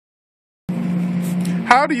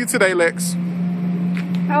How old are you today, Lex?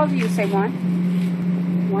 How old are you? Say one.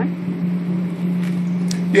 One.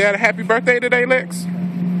 You had a happy birthday today, Lex?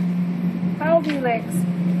 How old are you, Lex?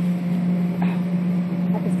 I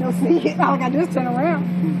can still see it. All I gotta do is turn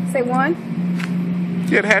around. Say one.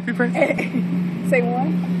 You had a happy birthday? Say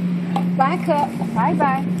one. Bye, cup. Bye,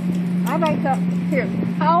 bye. Bye, bye, cup. Here.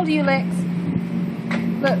 How old are you, Lex?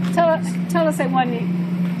 Look, tell her, say one, Nick.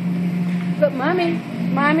 Look, mommy.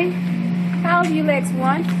 How old are you, Lex?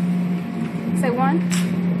 One. Say one.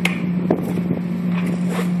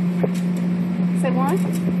 Say one.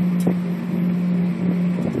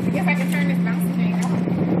 I guess I can turn this bounce thing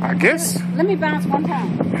on. I guess. Let me bounce one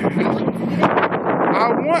time.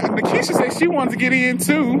 Lakeisha said she wanted to get in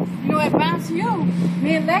too. You know what? Bounce you.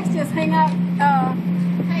 Me and Lex just hang out.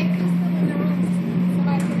 Hey, who's still in the room?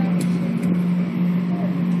 Somebody put on the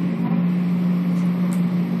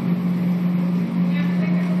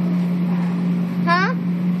Huh?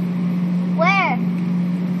 Where?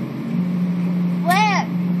 Where?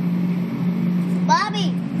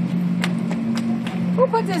 Bobby. Who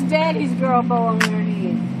put this daddy's girl bow on her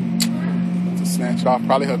head? To snatch off,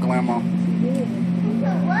 probably her grandma.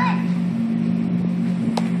 What?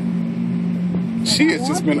 She has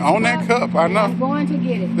just been on that cup, I know. I'm going to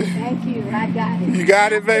get it. Thank you. I got it. You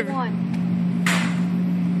got it, baby? One.